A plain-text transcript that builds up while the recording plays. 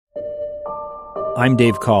I'm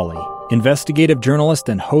Dave Cawley, investigative journalist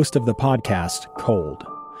and host of the podcast Cold.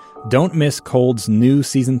 Don't miss Cold's new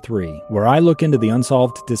Season 3, where I look into the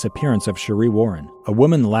unsolved disappearance of Cherie Warren, a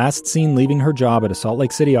woman last seen leaving her job at a Salt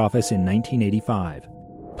Lake City office in 1985.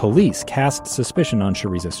 Police cast suspicion on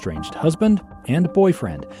Cherie's estranged husband and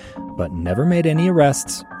boyfriend, but never made any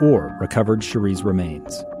arrests or recovered Cherie's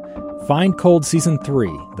remains. Find Cold Season 3,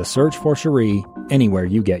 The Search for Cherie, anywhere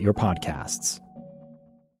you get your podcasts.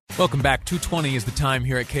 Welcome back. 2:20 is the time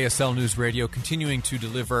here at KSL News Radio. Continuing to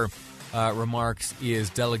deliver remarks is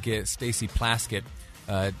Delegate Stacey Plaskett,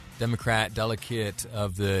 Democrat delegate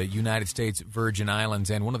of the United States Virgin Islands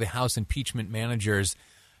and one of the House impeachment managers.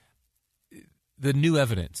 The new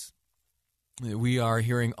evidence. We are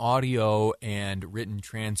hearing audio and written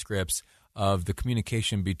transcripts of the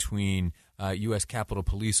communication between U.S. Capitol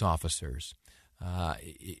Police officers.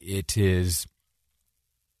 It is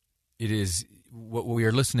what we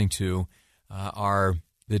are listening to are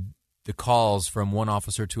the calls from one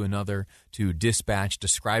officer to another to dispatch,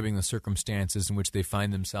 describing the circumstances in which they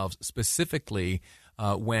find themselves, specifically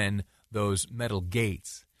when those metal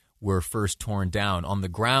gates were first torn down on the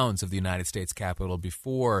grounds of the United States Capitol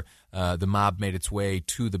before the mob made its way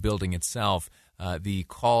to the building itself. The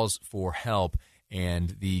calls for help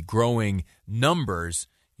and the growing numbers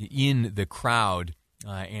in the crowd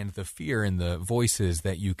and the fear in the voices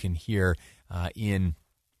that you can hear in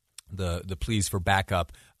the pleas for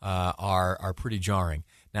backup are pretty jarring.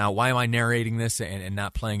 Now, why am I narrating this and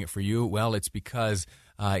not playing it for you? Well, it's because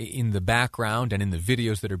in the background and in the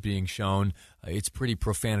videos that are being shown, it's pretty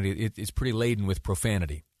profanity. It's pretty laden with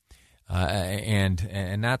profanity,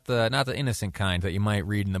 and not the innocent kind that you might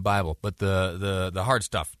read in the Bible, but the hard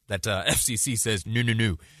stuff that FCC says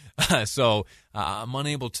no. So I'm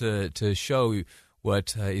unable to show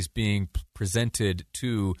what is being presented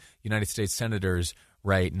to United States senators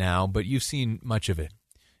right now, but you've seen much of it.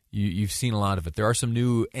 You've seen a lot of it. There are some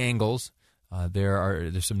new angles.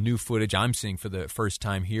 There's some new footage I'm seeing for the first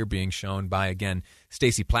time here being shown by, again,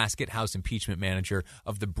 Stacey Plaskett, House impeachment manager,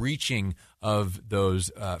 of the breaching of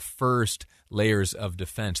those first layers of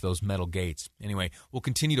defense, those metal gates. Anyway, we'll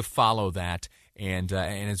continue to follow that, and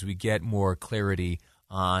as we get more clarity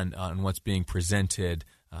on what's being presented,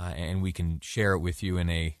 and we can share it with you in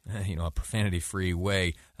a profanity-free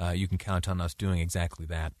way, you can count on us doing exactly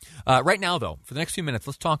that. Right now, though, for the next few minutes,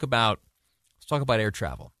 let's talk about air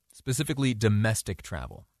travel, specifically domestic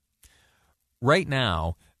travel. Right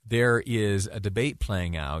now, there is a debate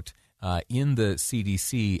playing out in the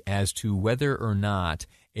CDC as to whether or not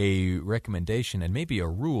a recommendation and maybe a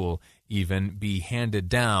rule even be handed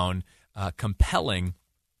down compelling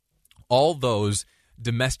all those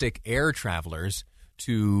domestic air travelers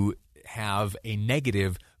to have a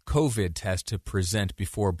negative COVID test to present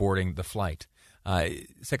before boarding the flight.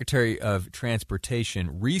 Secretary of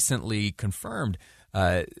Transportation recently confirmed,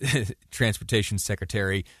 Transportation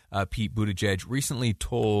Secretary Pete Buttigieg recently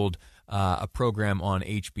told a program on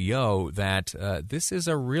HBO that this is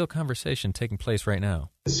a real conversation taking place right now.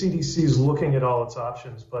 The CDC is looking at all its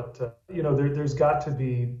options, but there's got to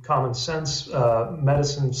be common sense,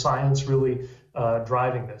 medicine, science really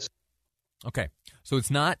driving this. Okay, so it's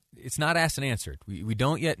not asked and answered. We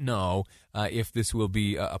don't yet know if this will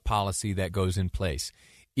be a policy that goes in place.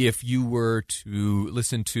 If you were to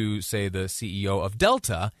listen to, say, the CEO of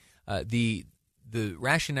Delta, the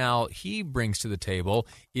rationale he brings to the table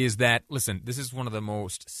is that, listen, this is one of the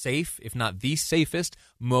most safe, if not the safest,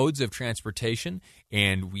 modes of transportation,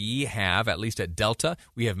 and we have, at least at Delta,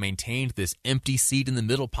 we have maintained this empty seat in the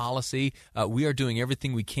middle policy. We are doing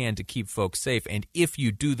everything we can to keep folks safe, and if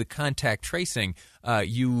you do the contact tracing,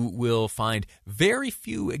 you will find very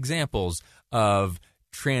few examples of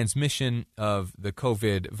transmission of the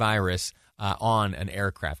COVID virus on an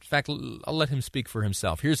aircraft. In fact, I'll let him speak for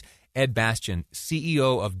himself. Here's Ed Bastian,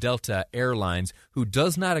 CEO of Delta Airlines, who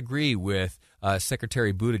does not agree with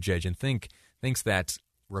Secretary Buttigieg and thinks that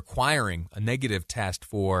requiring a negative test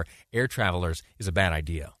for air travelers is a bad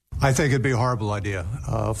idea. I think it'd be a horrible idea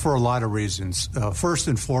for a lot of reasons. First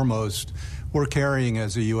and foremost, we're carrying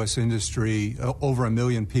as a U.S. industry over 1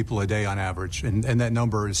 million people a day on average, and that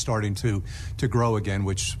number is starting to grow again,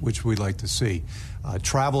 which we'd like to see.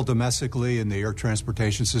 Travel domestically in the air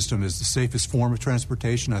transportation system is the safest form of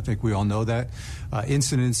transportation. I think we all know that.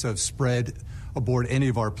 Incidence of spread aboard any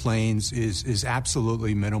of our planes is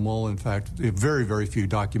absolutely minimal. In fact, very, very few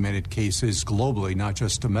documented cases globally, not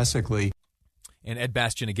just domestically. And Ed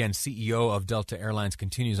Bastian, again, CEO of Delta Airlines,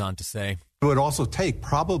 continues on to say, it would also take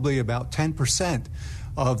probably about 10%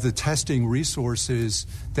 of the testing resources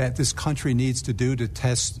that this country needs to do to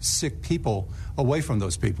test sick people away from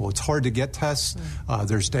those people. It's hard to get tests.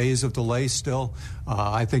 There's days of delay still.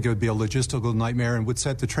 I think it would be a logistical nightmare and would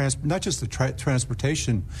set the not just the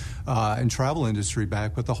transportation and travel industry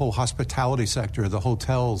back, but the whole hospitality sector, the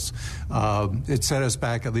hotels. It set us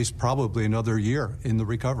back at least probably another year in the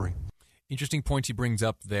recovery. Interesting points he brings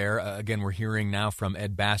up there. Again, we're hearing now from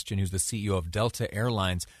Ed Bastian, who's the CEO of Delta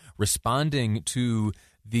Airlines, responding to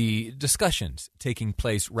the discussions taking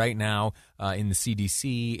place right now in the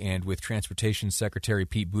CDC and with Transportation Secretary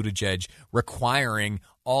Pete Buttigieg requiring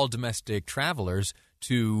all domestic travelers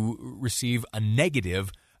to receive a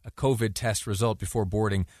negative COVID test result before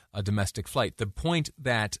boarding a domestic flight. The point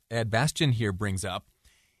that Ed Bastian here brings up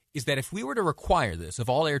is that if we were to require this of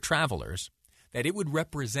all air travelers, that it would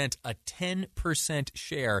represent a 10%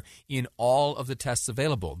 share in all of the tests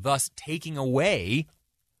available, thus taking away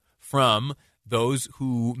from those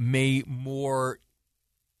who may more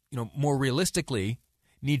realistically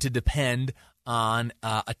need to depend on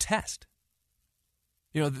a test.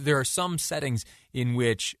 There are some settings in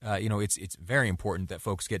which, it's very important that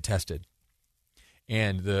folks get tested.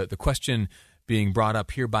 And the question being brought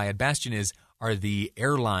up here by Ed Bastian is, are the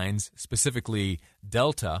airlines, specifically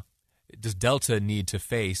Delta, does Delta need to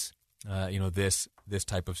face, this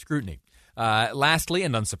type of scrutiny? Lastly,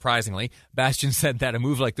 and unsurprisingly, Bastian said that a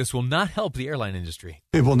move like this will not help the airline industry.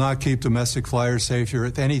 It will not keep domestic flyers safer.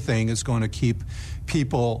 If anything, it's going to keep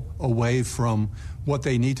people away from what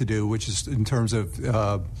they need to do, which is in terms of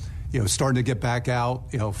starting to get back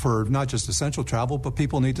out, for not just essential travel, but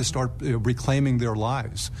people need to start reclaiming their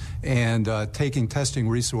lives and taking testing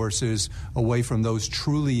resources away from those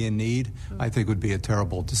truly in need, I think would be a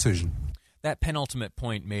terrible decision. That penultimate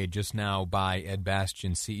point made just now by Ed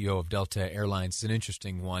Bastian, CEO of Delta Airlines, is an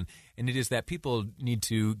interesting one, and it is that people need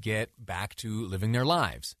to get back to living their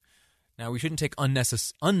lives. Now, we shouldn't take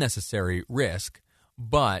unnecessary risk,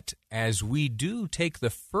 but as we do take the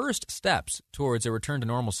first steps towards a return to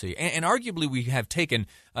normalcy, and arguably we have taken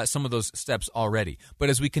some of those steps already, but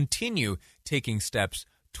as we continue taking steps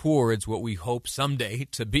towards what we hope someday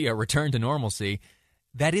to be a return to normalcy,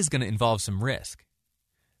 that is going to involve some risk.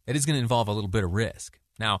 That is going to involve a little bit of risk.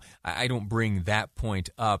 Now, I don't bring that point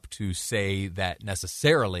up to say that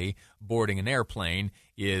necessarily boarding an airplane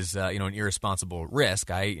is an irresponsible risk.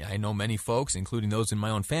 I know many folks, including those in my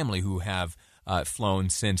own family, who have flown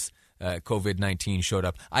since COVID-19 showed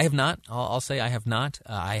up. I have not. I'll say I have not.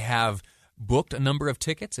 I have booked a number of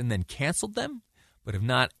tickets and then canceled them, but have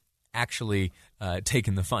not actually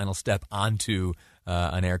taken the final step onto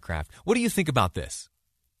an aircraft. What do you think about this?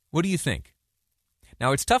 What do you think?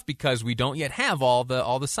 Now, it's tough because we don't yet have all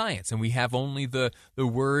the science, and we have only the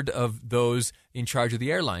word of those in charge of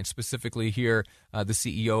the airline, specifically here the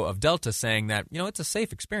CEO of Delta saying that, it's a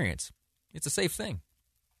safe experience. It's a safe thing.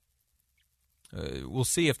 We'll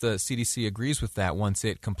see if the CDC agrees with that once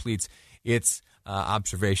it completes its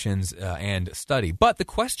observations and study. But the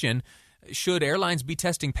question, should airlines be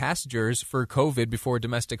testing passengers for COVID before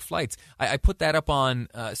domestic flights? I put that up on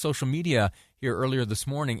social media here earlier this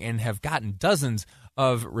morning and have gotten dozens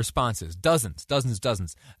of responses. Dozens.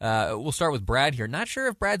 We'll start with Brad here. Not sure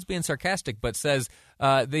if Brad's being sarcastic, but says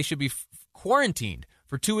they should be quarantined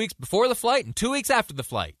for 2 weeks before the flight and 2 weeks after the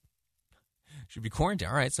flight. Should be quarantined.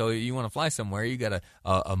 All right, so you want to fly somewhere, you got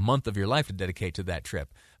a month of your life to dedicate to that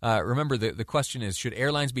trip. Remember, the question is, should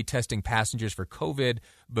airlines be testing passengers for COVID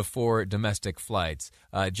before domestic flights?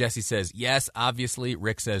 Jesse says, yes, obviously.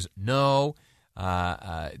 Rick says, no.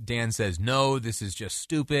 Dan says, no, this is just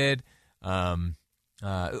stupid.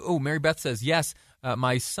 Mary Beth says, yes,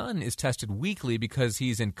 my son is tested weekly because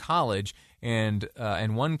he's in college and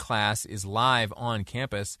one class is live on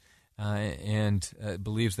campus. And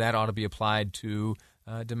believes that ought to be applied to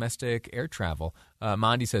domestic air travel.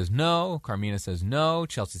 Mondi says no. Carmina says no.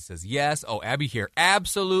 Chelsea says yes. Oh, Abby here,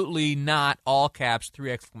 absolutely not. All caps,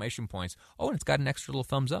 3 exclamation points. Oh, and it's got an extra little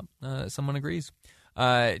thumbs up. Someone agrees.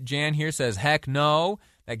 Jan here says heck no.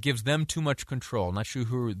 That gives them too much control. Not sure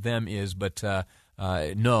who them is, but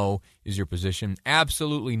no is your position.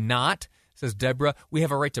 Absolutely not, says Deborah. We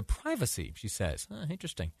have a right to privacy, she says.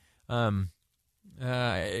 Interesting.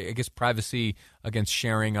 I guess privacy against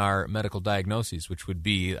sharing our medical diagnoses, which would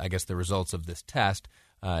be, I guess, the results of this test,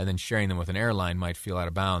 and then sharing them with an airline might feel out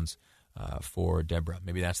of bounds for Deborah.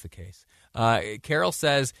 Maybe that's the case. Carol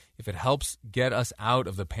says, if it helps get us out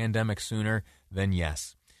of the pandemic sooner, then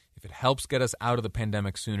yes. If it helps get us out of the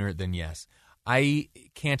pandemic sooner, then yes. I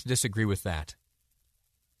can't disagree with that.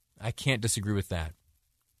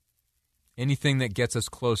 Anything that gets us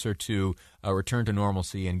closer to a return to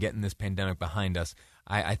normalcy and getting this pandemic behind us,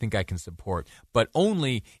 I think I can support, but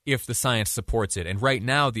only if the science supports it. And right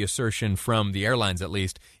now, the assertion from the airlines, at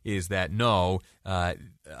least, is that no, a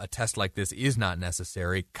test like this is not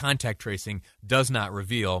necessary. Contact tracing does not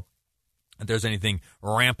reveal that there's anything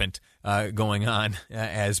rampant going on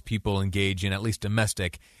as people engage in at least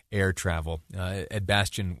domestic air travel. Ed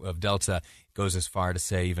Bastian of Delta goes as far to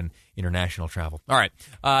say even international travel. All right,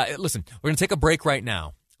 listen, we're going to take a break right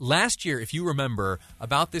now. Last year, if you remember,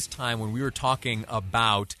 about this time when we were talking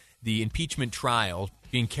about the impeachment trial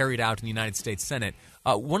being carried out in the United States Senate,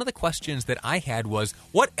 one of the questions that I had was,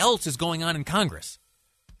 what else is going on in Congress?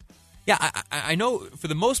 Yeah, I know for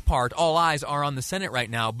the most part, all eyes are on the Senate right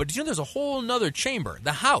now, but did you know there's a whole nother chamber?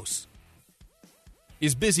 The House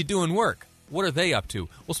is busy doing work. What are they up to?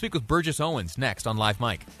 We'll speak with Burgess Owens next on Live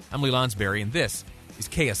Mike. I'm Lee Lonsberry, and this is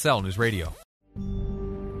KSL News Radio.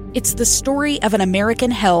 It's the story of an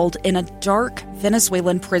American held in a dark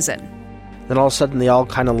Venezuelan prison. Then all of a sudden, they all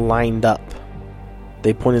kind of lined up.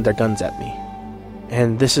 They pointed their guns at me.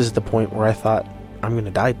 And this is the point where I thought, I'm going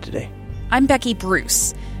to die today. I'm Becky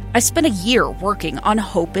Bruce. I spent a year working on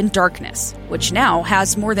Hope in Darkness, which now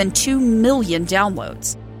has more than 2 million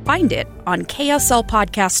downloads. Find it on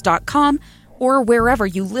kslpodcast.com or wherever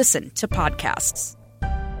you listen to podcasts.